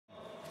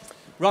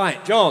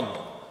Right, John,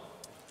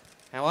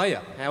 how are you?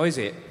 How is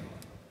it?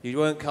 You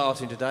weren't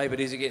karting today, but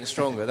is it getting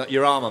stronger?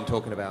 Your arm I'm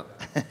talking about.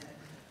 Yeah,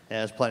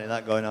 there's plenty of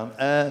that going on.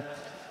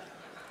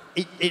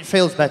 It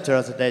feels better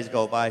as the days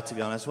go by, to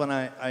be honest. When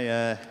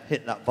I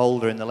hit that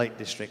boulder in the Lake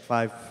District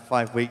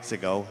five weeks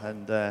ago,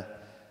 and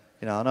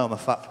you know, I know I'm a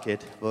fat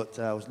kid, but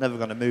I was never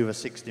going to move a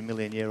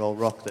 60-million-year-old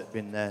rock that had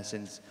been there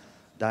since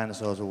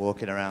dinosaurs were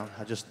walking around.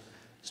 I just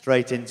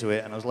straight into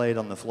it, and I was laid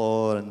on the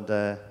floor,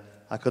 and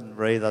I couldn't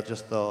breathe. I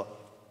just thought,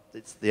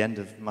 it's the end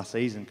of my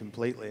season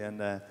completely, and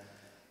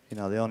you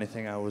know, the only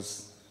thing I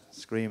was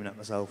screaming at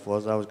myself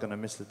was I was going to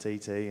miss the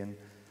TT and,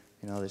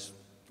 you know, this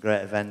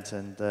great event,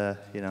 and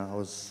you know, I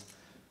was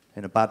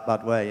in a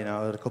bad way. You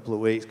know, I had a couple of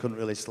weeks, couldn't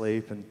really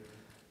sleep, and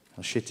I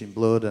was shitting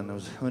blood, and I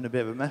was in a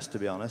bit of a mess, to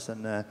be honest.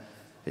 And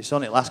it's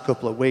only the last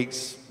couple of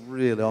weeks,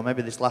 really, or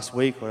maybe this last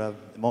week, where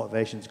the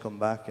motivation's come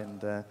back,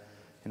 and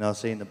you know,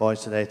 seeing the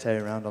boys today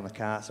tearing around on the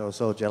karts, I was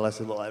so jealous.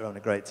 It looked like they were having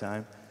a great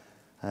time.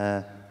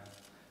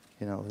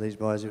 You know, these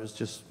boys, it was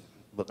just,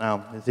 but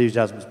now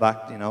enthusiasm's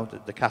back. You know,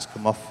 the cast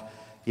come off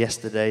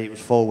yesterday. It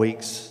was 4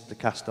 weeks, the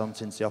cast on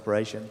since the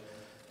operation.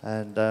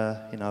 And,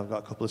 you know, I've got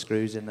a couple of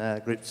screws in there,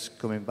 grip's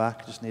coming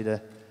back. Just need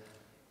a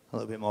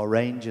little bit more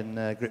range and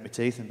grit my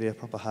teeth and be a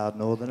proper hard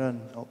northerner,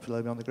 and hopefully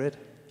I'll be on the grid.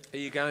 Are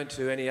you going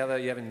to any other,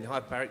 you having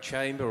hyperbaric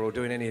chamber or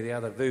doing any of the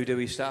other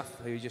voodoo-y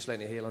stuff? Or are you just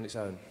letting it heal on its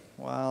own?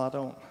 Well, I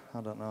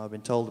don't know. I've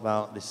been told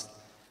about these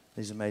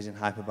amazing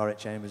hyperbaric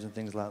chambers and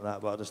things like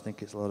that, but I just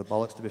think it's a load of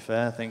bollocks, to be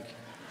fair. I think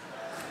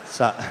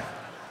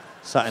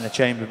sat in a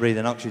chamber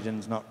breathing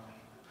oxygen's not.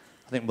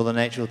 I think Mother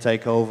Nature will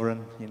take over,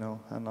 and you know,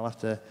 and I'll have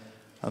to.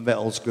 I'm a bit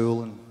old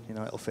school, and you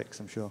know, it'll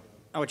fix, I'm sure.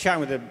 I was chatting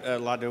with a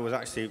lad who was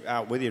actually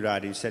out with you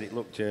riding. He said it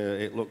looked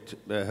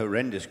a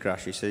horrendous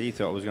crash. He said he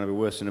thought it was going to be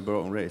worse than a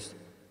broken wrist.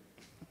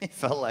 It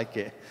felt like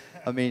it.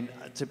 I mean,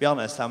 to be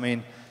honest, I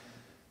mean,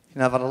 you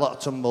know, I've had a lot of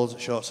tumbles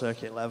at short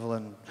circuit level,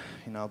 and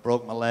you know, I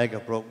broke my leg, I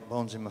broke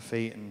bones in my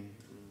feet and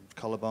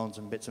collarbones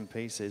and bits and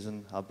pieces,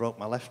 and I broke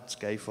my left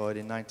scaphoid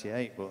in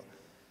 '98. But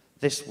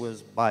this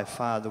was by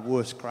far the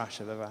worst crash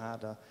I've ever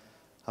had.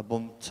 I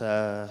bumped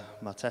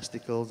my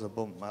testicles, I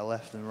bumped my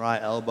left and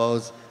right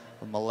elbows,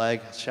 and my leg.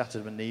 I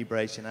shattered my knee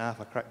brace in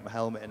half. I cracked my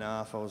helmet in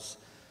half.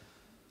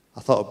 I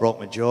thought I broke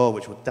my jaw,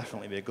 which would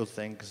definitely be a good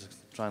thing because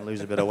I try and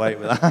lose a bit of weight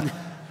with that.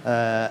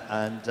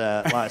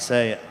 Like I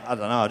say, I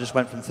don't know. I just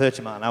went from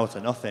 30 miles an hour to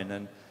nothing,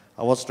 and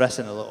I was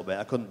stressing a little bit.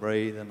 I couldn't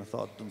breathe, and I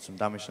thought I'd done some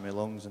damage to my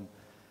lungs. And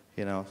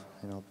you know,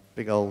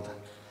 big old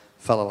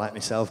fella like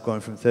myself going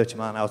from 30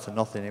 miles an hour to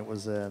nothing. It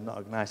was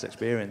not a nice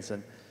experience,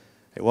 and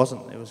it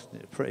wasn't. It was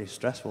pretty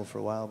stressful for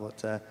a while,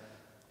 but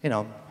you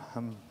know,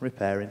 I'm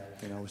repairing.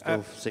 You know, we're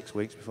still 6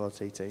 weeks before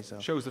TT. So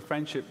shows the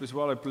friendship as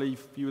well. I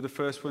believe you were the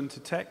first one to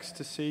text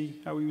to see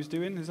how he was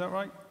doing. Is that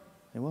right?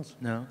 It was.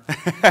 No.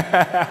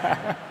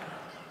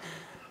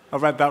 I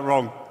read that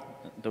wrong.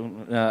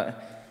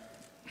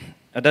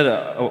 I did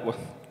it.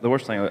 The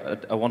worst thing,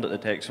 I wanted to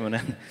text him, and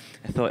then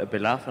I thought I'd be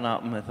laughing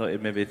at him. I thought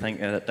he'd maybe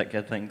think that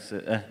kid thinks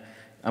that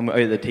I'm out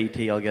of the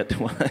TT, I'll get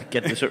to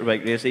get the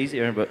superbike race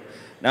easier. But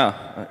no,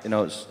 you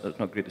know, it's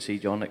not great to see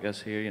John, I guess,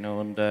 here, you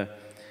know, and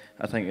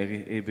I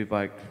think he'll be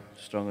back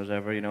strong as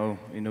ever. You know,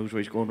 he knows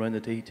where he's going around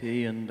the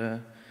TT, and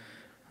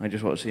I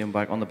just want to see him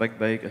back on the big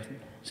bike and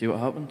see what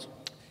happens.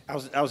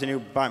 How's the new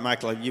bike,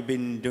 Michael? You've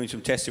been doing some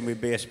testing with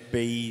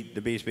BSB,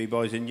 the BSB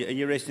boys, and are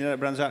you racing at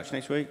Brands Hatch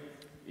next week?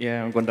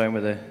 Yeah, I'm going down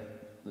with the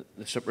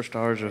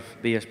superstars of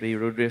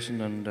BSB road racing,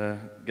 and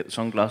get the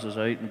sunglasses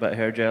out and a bit of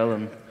hair gel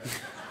and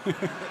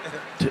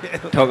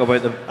talk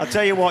about the... I'll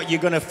tell you what, you're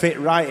going to fit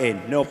right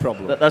in, no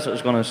problem. That's what I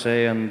was going to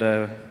say, and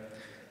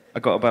I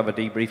got a bit of a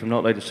debrief. I'm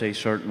not allowed to say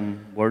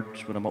certain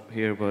words when I'm up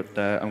here, but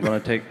I'm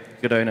going to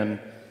go down and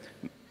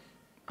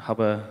have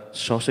a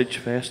sausage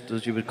fest,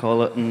 as you would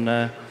call it, and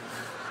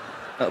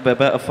it'll be a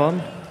bit of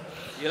fun.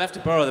 You'll have to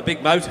borrow the big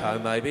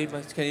motorhome, maybe.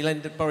 Can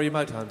you borrow your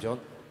motorhome, John?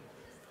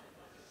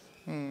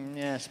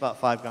 Yeah, it's about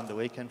 £5 a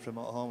weekend for a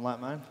motorhome like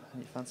mine.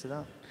 You fancy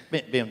that?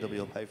 BMW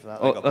will pay for that.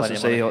 Oh, that's to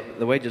say,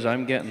 the wages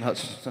I'm getting,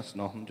 that's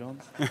nothing,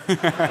 John. You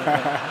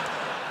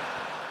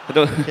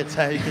can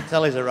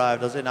tell he's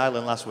arrived. I was in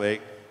Ireland last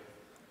week.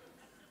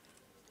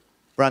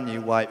 Brand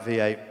new white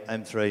V8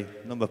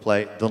 M3, number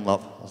plate,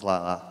 Dunlop. I was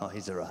like that. Oh,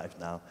 he's arrived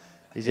now.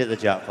 He's hit the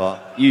jackpot.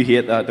 You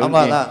hate that, don't you?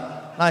 I'm like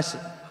that.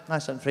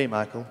 Nice M3,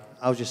 Michael.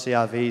 How's your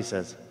CRV, he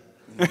says.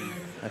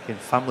 Like in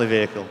family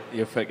vehicle.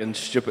 Your freaking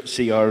stupid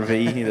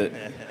CRV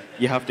that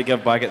you have to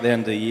give back at the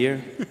end of the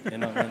year. You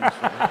know what I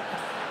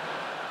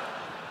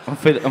mean?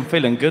 I'm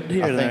feeling good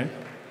here now.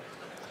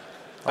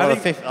 I'll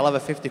have a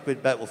 50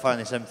 quid bet we'll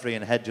find this M3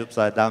 and hedge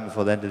upside down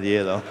before the end of the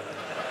year, though.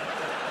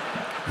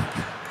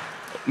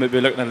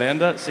 Maybe looking to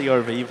lend that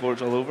CRV before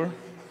it's all over.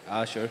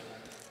 Ah, sure.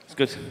 It's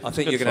good. I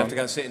think you're going to have to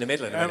go and sit in the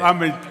middle in a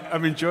minute.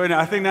 I'm enjoying it.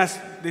 I think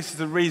this is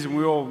the reason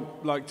we all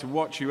like to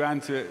watch you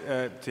and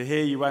to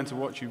hear you and to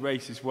watch you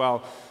race as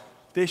well.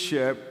 This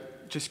year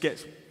just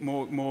gets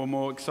more and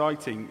more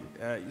exciting.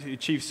 You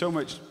achieved so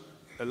much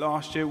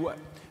last year.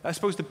 I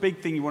suppose the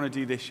big thing you want to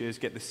do this year is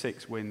get the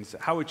 6 wins.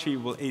 How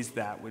achievable is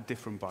that with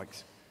different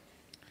bikes?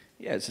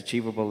 Yeah, it's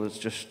achievable. It's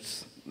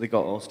just they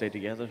got to all stay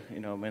together.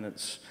 You know, I mean,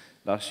 it's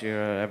last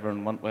year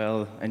everyone went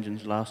well,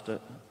 engines lasted.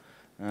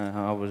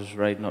 I was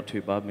riding not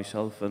too bad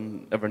myself,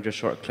 and everyone just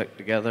sort of clicked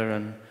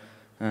together.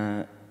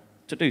 And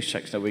to do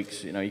 6 in a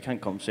week, you know, you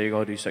can't come say you got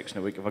to do 6 in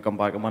a week. If I come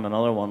back and win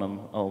another one,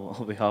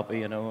 I'll be happy,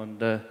 you know.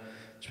 And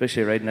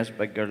especially riding this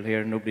big girl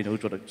here, nobody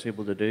knows what it's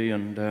able to do,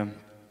 and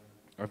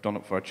I've done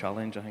it for a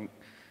challenge. I think,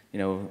 you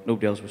know,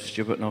 nobody else was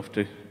stupid enough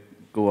to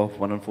go off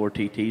winning 4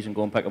 TTs and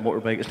go and pick a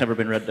motorbike. It's never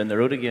been ridden down the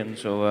road again.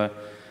 So,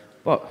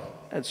 but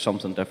it's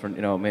something different,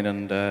 you know what I mean.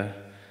 And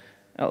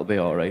it'll be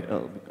all right.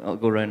 I'll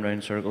go round and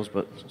round circles,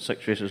 but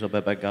 6 races will be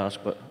a big ask.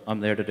 But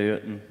I'm there to do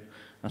it, and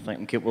I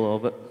think I'm capable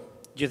of it.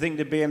 Do you think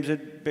the BM's a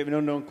bit of an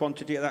unknown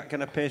quantity at that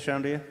kind of pace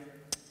around here?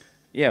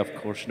 Yeah, of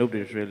course.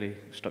 Nobody's really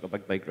stuck a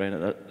big bike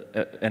round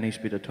at any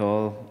speed at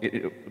all.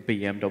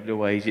 BMW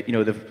wise, you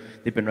know,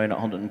 they've been round at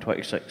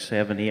 126,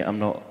 7, 8. I'm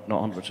not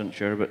 100%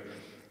 sure, but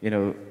you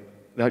know,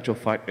 the actual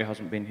factory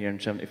hasn't been here in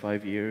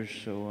 75 years,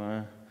 so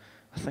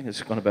I think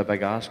it's going to be a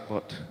big ask.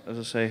 But as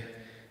I say,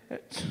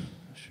 it's,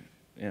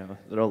 you know,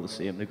 they're all the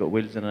same. They've got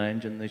wheels and an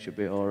engine. They should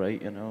be all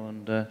right, you know.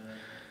 And I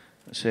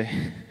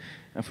say,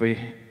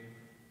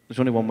 there's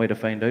only one way to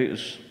find out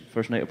is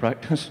first night of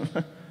practice.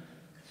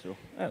 So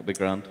that'll be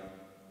grand.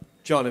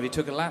 John, have you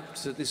took a lap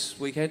this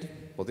weekend?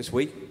 Or this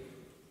week?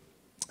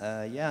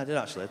 Yeah, I did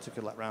actually. I took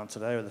a lap round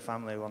today with the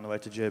family on the way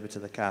to Derby to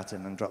the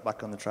karting and dropped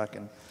back on the track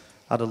and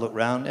had a look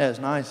round. Yeah, it was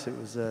nice. It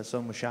was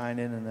sun was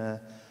shining and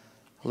a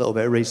little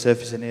bit of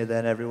resurfacing here, there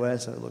and everywhere,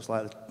 so it looks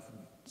like the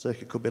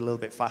circuit could be a little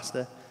bit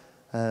faster.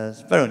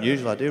 It's very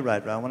unusual. I do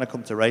ride round. When I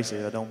come to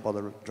races, I don't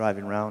bother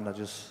driving round. I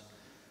just,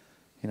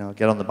 you know,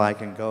 get on the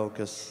bike and go,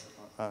 because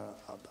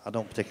I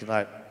don't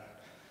particularly like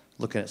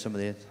looking at some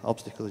of the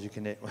obstacles you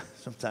can hit.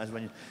 Sometimes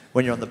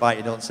when you're on the bike,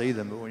 you don't see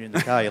them, but when you're in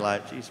the car, you're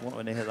like, geez, I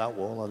want to hit that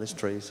wall or this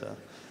tree. So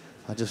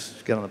I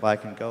just get on the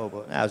bike and go.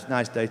 But yeah, it was a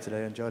nice day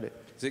today. I enjoyed it.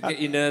 Does it get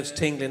your nerves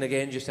tingling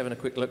again, just having a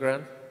quick look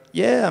around?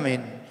 Yeah, I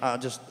mean,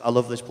 I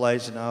love this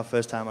place. You know,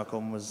 first time I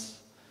come was,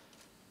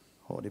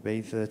 what would it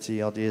be,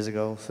 30 odd years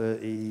ago,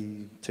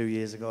 32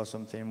 years ago or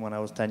something, when I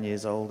was 10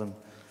 years old, and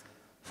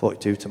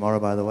 42 tomorrow,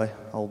 by the way,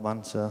 old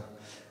man. So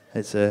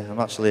it's I'm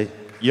actually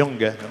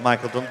younger than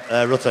Michael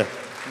Rutter.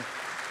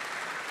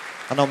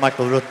 I know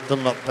Michael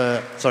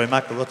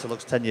Rutter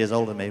looks 10 years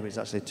older than me, but he's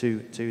actually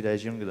two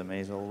days younger than me.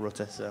 He's old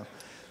Rutter, so.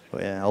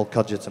 But yeah, I'll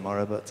codger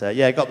tomorrow. But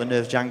yeah, I got the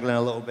nerves jangling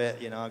a little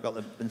bit. You know, I got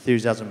the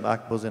enthusiasm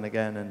back, buzzing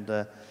again, and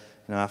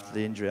you know, after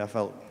the injury, I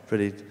felt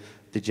pretty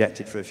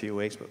dejected for a few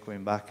weeks. But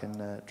coming back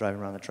and driving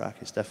around the track,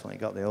 it's definitely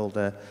got the old.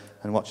 And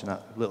watching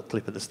that little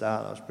clip at the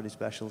start, that was pretty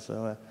special.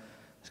 So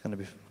it's going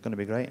to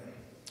be great.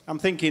 I'm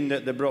thinking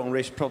that the broken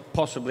wrist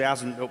possibly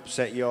hasn't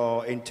upset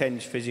your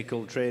intense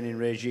physical training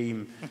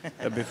regime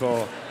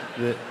before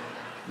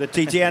the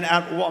TT.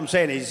 And what I'm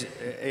saying is,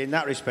 in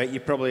that respect, you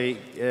probably,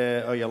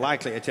 or you're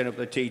likely to turn up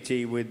the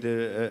TT with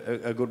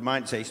a good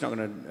mindset. It's not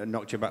going to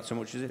knock you back so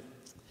much, is it?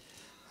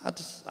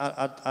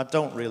 I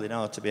don't really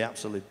know, to be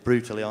absolutely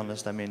brutally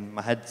honest. I mean,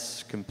 my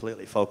head's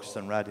completely focused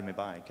on riding my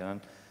bike,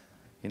 and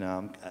you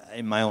know,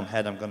 in my own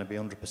head, I'm going to be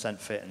 100%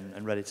 fit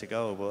and ready to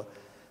go. But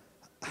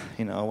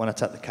you know, when I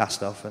take the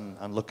cast off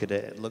and look at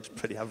it, it looks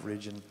pretty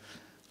average and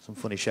some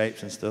funny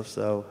shapes and stuff.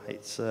 So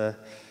it's,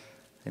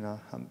 you know,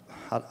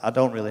 I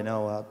don't really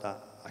know.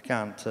 I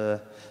can't.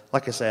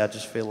 Like I say, I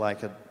just feel like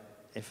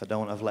if I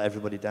don't, I've let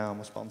everybody down,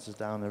 my sponsors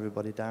down,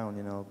 everybody down.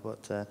 You know,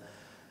 but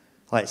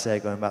like I say,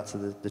 going back to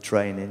the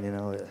training, you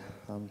know,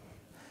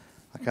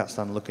 I can't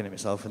stand looking at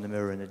myself in the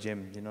mirror in the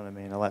gym. You know what I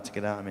mean? I like to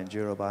get out on my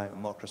enduro bike,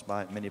 motocross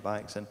bike, mini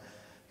bikes, and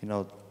you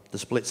know, the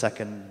split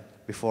second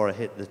before I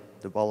hit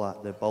the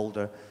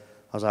boulder,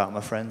 I was out with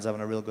my friends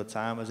having a real good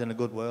time. I was in a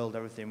good world.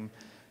 Everything,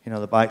 you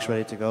know, the bike's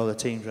ready to go, the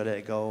team's ready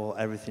to go,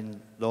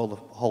 everything, the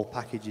whole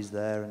package is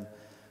there, and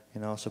you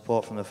know,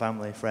 support from the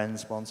family,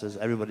 friends, sponsors,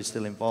 everybody's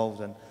still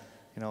involved. And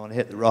you know, when I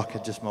hit the rock,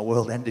 my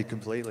world ended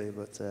completely.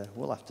 But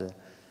we'll have to,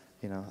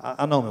 you know,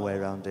 I know my way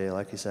around here.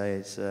 Like you say,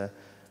 it's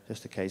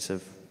just a case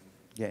of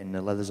getting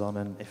the leathers on,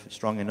 and if it's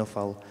strong enough,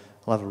 I'll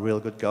have a real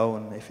good go,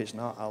 and if it's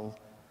not, I'll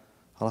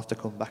have to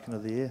come back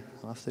another year.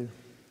 I'll have to.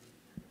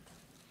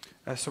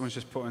 Someone's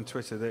just put on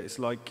Twitter that it's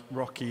like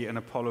Rocky and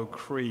Apollo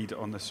Creed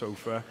on the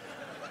sofa.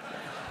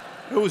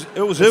 Who's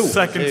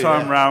Second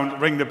time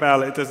round, ring the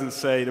bell, it doesn't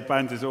say. The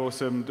band is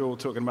awesome. They're all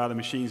talking about the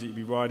machines that you'd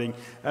be riding.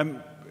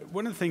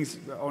 One of the things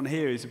on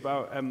here is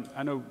about,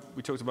 I know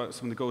we talked about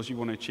some of the goals you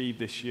want to achieve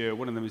this year.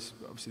 One of them is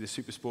obviously the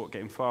super sport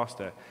getting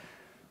faster.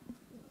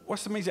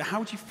 What's amazing,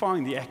 how do you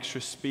find the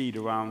extra speed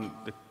around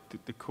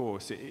the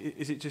course?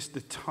 Is it just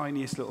the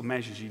tiniest little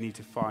measures you need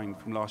to find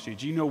from last year?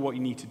 Do you know what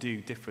you need to do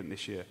different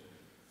this year?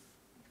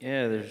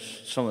 Yeah,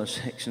 there's some of the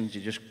sections you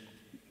just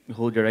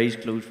hold your eyes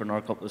closed for another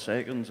couple of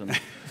seconds and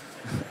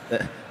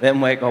then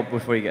wake up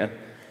before you get in.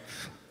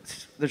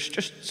 There's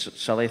just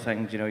silly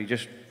things, you know, you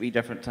just read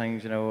different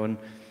things, you know, and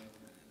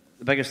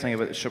the biggest thing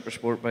about the super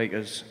sport bike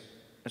is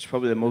it's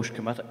probably the most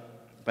committed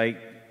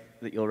bike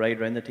that you'll ride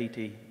around the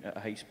TT at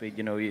a high speed.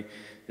 You know,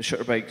 the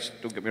shooter bikes,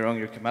 don't get me wrong,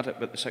 you're committed,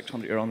 but the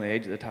 600 you're on the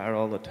edge of the tire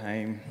all the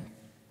time.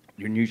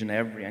 you're using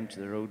every inch of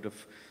the road.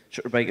 If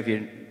sort of bike, if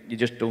you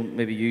just don't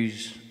maybe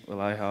use, well,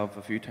 I have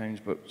a few times,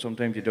 but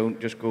sometimes you don't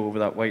just go over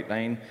that white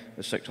line.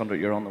 The 600,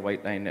 you're on the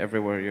white line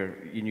everywhere. You're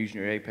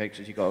using your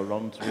apexes. You got to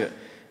run through it,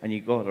 and you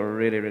got to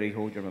really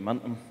hold your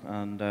momentum.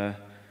 And for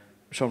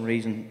some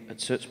reason, it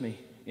suits me.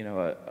 You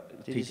know,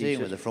 did you see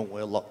him with the front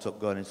wheel locked up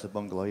going into the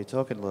bungalow? You're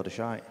talking a load of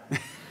shite.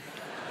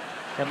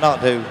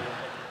 Cannot do.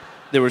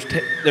 There was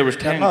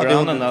 10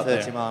 grand in that.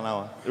 30 mile an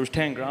hour. There was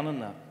 10 grand in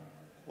that.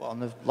 What, on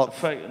the lock?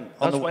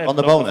 On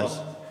the bonus?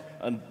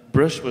 And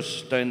Bruce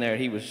was down there.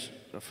 He was.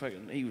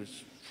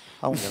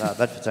 I wouldn't get out of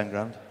bed for 10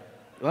 grand.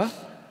 What?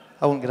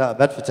 I wouldn't get out of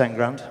bed for 10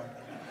 grand.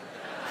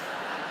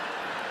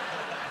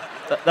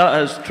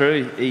 That is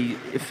true.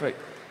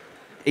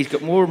 He's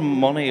got more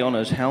money on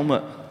his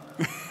helmet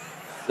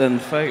than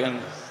fucking.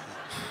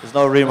 There's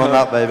no room on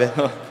that, baby.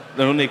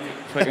 The only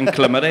fucking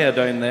chlamydia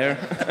down there.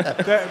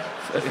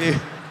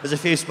 There's a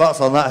few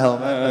spots on that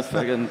helmet.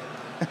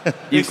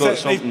 You've got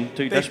something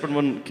too desperate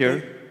one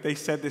cure. They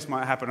said this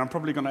might happen. I'm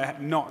probably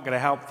not going to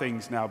help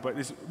things now, but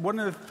one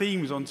of the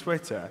themes on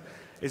Twitter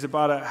is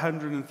about a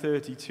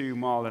 132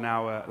 mile an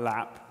hour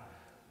lap,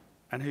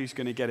 and who's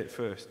going to get it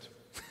first?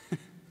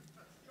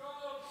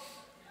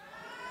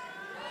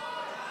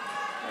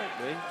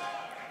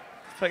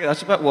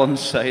 That's a bit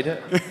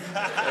one-sided.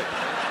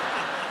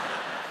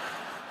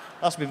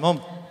 That's my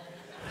mum.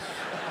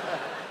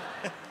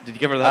 Did you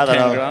give her that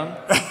 10 grand?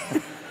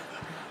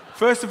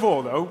 First of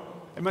all, though,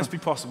 it must be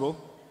possible.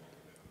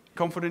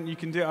 Confident you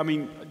can do it? I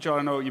mean, John,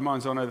 I know your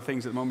mind's on other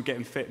things at the moment,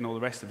 getting fit and all the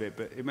rest of it,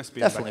 but it must be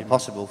definitely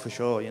possible for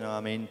sure. You know, I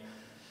mean,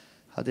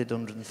 I did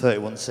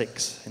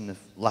 131.6 in the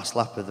last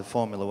lap of the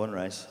Formula One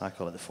race. I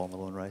call it the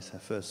Formula One race, our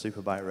first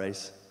superbike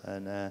race,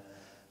 and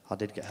I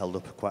did get held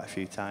up quite a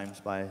few times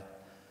by, I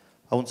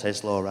wouldn't say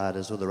slow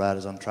riders, other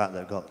riders on track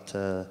that got,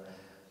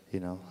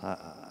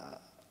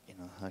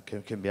 I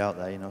can be out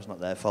there. You know, it's not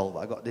their fault,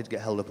 but did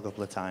get held up a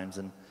couple of times,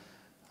 and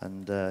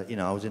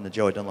I was in the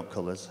Joey Dunlop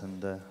colours,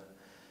 and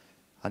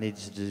I needed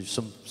to do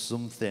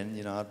something.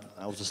 You know,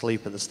 I was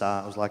asleep at the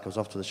start. It was like I was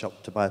off to the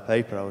shop to buy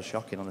paper. I was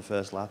shocking on the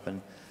first lap,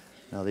 and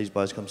these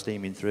boys come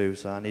steaming through,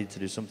 so I needed to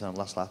do something on the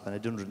last lap, and I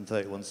did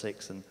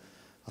 131.6, and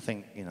I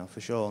think,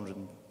 for sure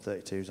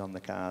 132 is on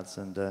the cards,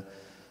 and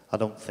I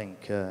don't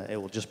think it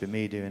will just be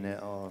me doing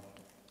it or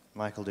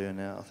Michael doing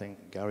it. I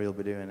think Gary will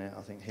be doing it.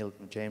 I think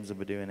James will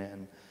be doing it,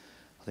 and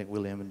I think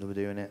William will be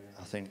doing it.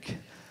 I think,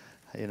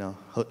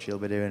 Hutchie will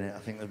be doing it. I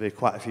think there'll be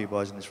quite a few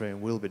boys in this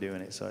room will be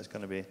doing it, so it's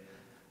going to be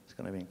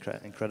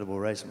an incredible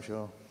race, I'm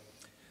sure.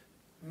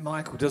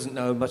 Michael doesn't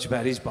know much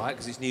about his bike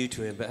because it's new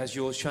to him, but has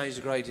yours changed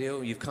a great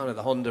deal?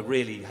 The Honda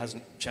really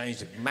hasn't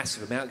changed a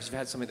massive amount because you've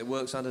had something that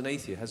works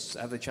underneath you.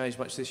 Have they changed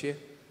much this year?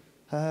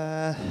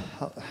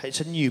 It's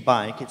a new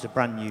bike. It's a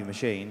brand new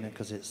machine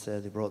because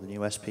they brought the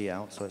new SP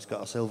out, so it's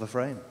got a silver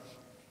frame.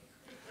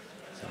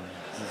 So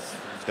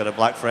it's got a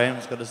black frame.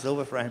 It's got a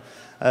silver frame.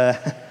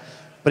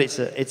 But it's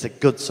a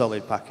good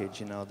solid package.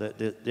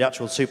 The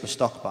actual super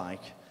stock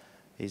bike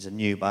is a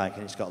new bike,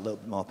 and it's got a little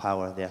bit more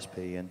power of the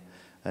SP,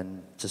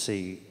 and to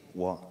see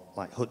what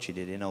like Hutchie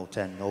did in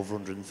 010, over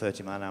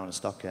 130 mile an hour in a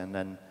stocker, and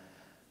then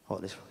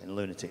what this fucking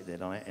lunatic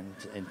did on it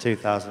in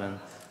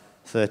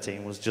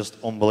 2013 was just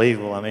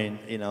unbelievable. I mean,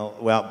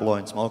 without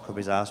blowing smoke up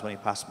his ass when he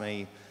passed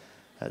me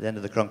at the end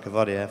of the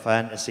Croncavodia, if I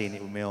hadn't seen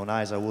it with my own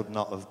eyes, I would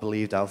not have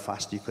believed how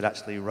fast you could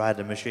actually ride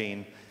a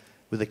machine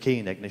with a key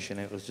in ignition.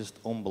 It was just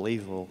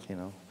unbelievable,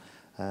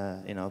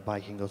 a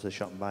bike can go to the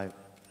shop and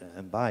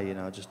buy,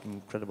 just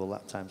incredible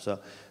lap time. So,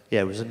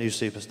 yeah, it was a new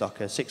super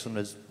stocker.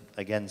 600s,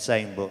 again,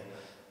 same, but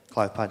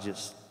Clive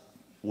Padgett's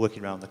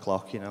working around the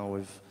clock,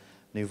 with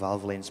new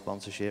Valvoline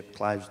sponsorship.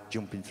 Clive's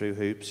jumping through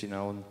hoops,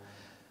 and,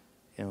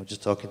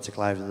 just talking to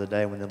Clive the other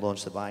day when they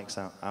launched the bikes.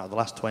 Out of the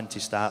last 20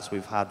 starts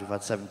we've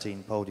had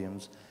 17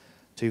 podiums,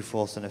 2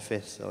 fourths and a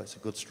fifth, so it's a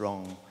good,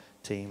 strong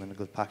team and a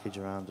good package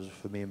around us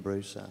for me and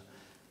Bruce.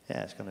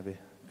 Yeah, it's going to be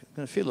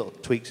a few little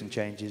tweaks and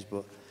changes,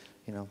 but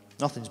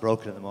nothing's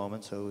broken at the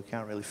moment, so we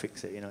can't really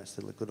fix it. It's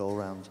still a good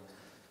all-round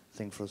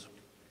thing for us.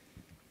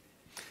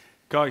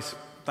 Guys,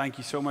 thank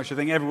you so much. I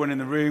think everyone in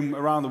the room,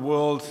 around the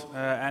world,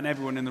 and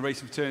everyone in the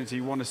racing fraternity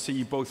want to see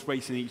you both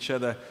racing each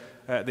other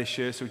this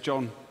year. So,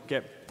 John,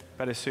 get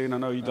better soon. I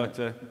know you'd like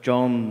to...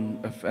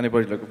 John, if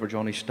anybody's looking for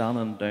John, he's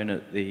standing down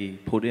at the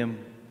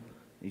podium.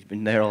 He's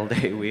been there all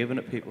day waving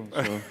at people,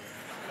 so...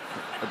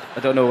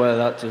 I don't know whether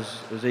that's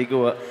his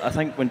ego. I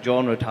think when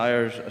John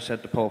retires, I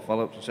said to Paul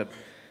Phillips, I said,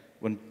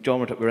 when John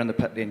we were in the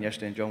pit lane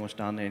yesterday and John was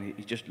standing and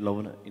he's just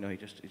loving it,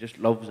 he just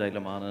loves Isle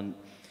of Man, and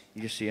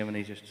you just see him and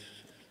he's just,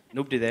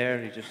 nobody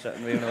there, he's just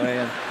sitting waving away,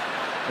 and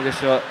I just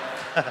thought...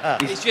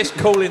 He's just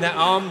cooling that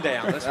arm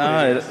down, that's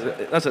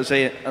what that's what I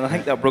say, and I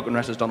think that broken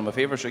wrist has done him a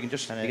favour, so you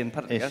can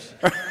put it yes.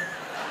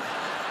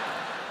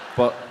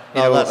 But,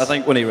 I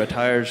think when he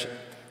retires...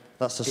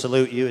 That's the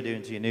salute you were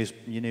doing to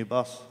your new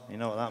boss. You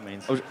know what that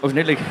means. I was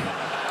nearly going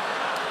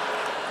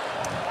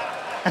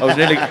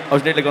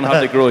to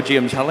have to grow a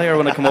James Hillier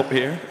when I come up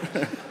here.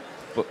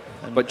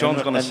 but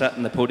John's going to sit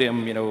in the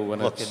podium,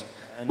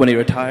 when he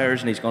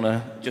retires, and he's going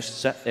to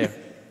just sit there,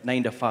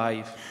 9 to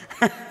 5.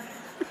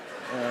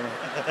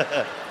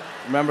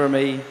 Remember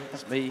me?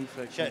 It's me.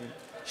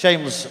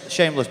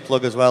 Shameless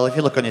plug as well. If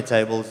you look on your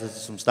tables, there's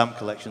some stamp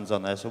collections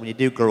on there. So when you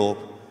do grow up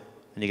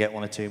and you get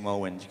 1 or 2 more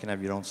wins, you can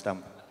have your own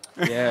stamp.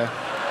 Yeah.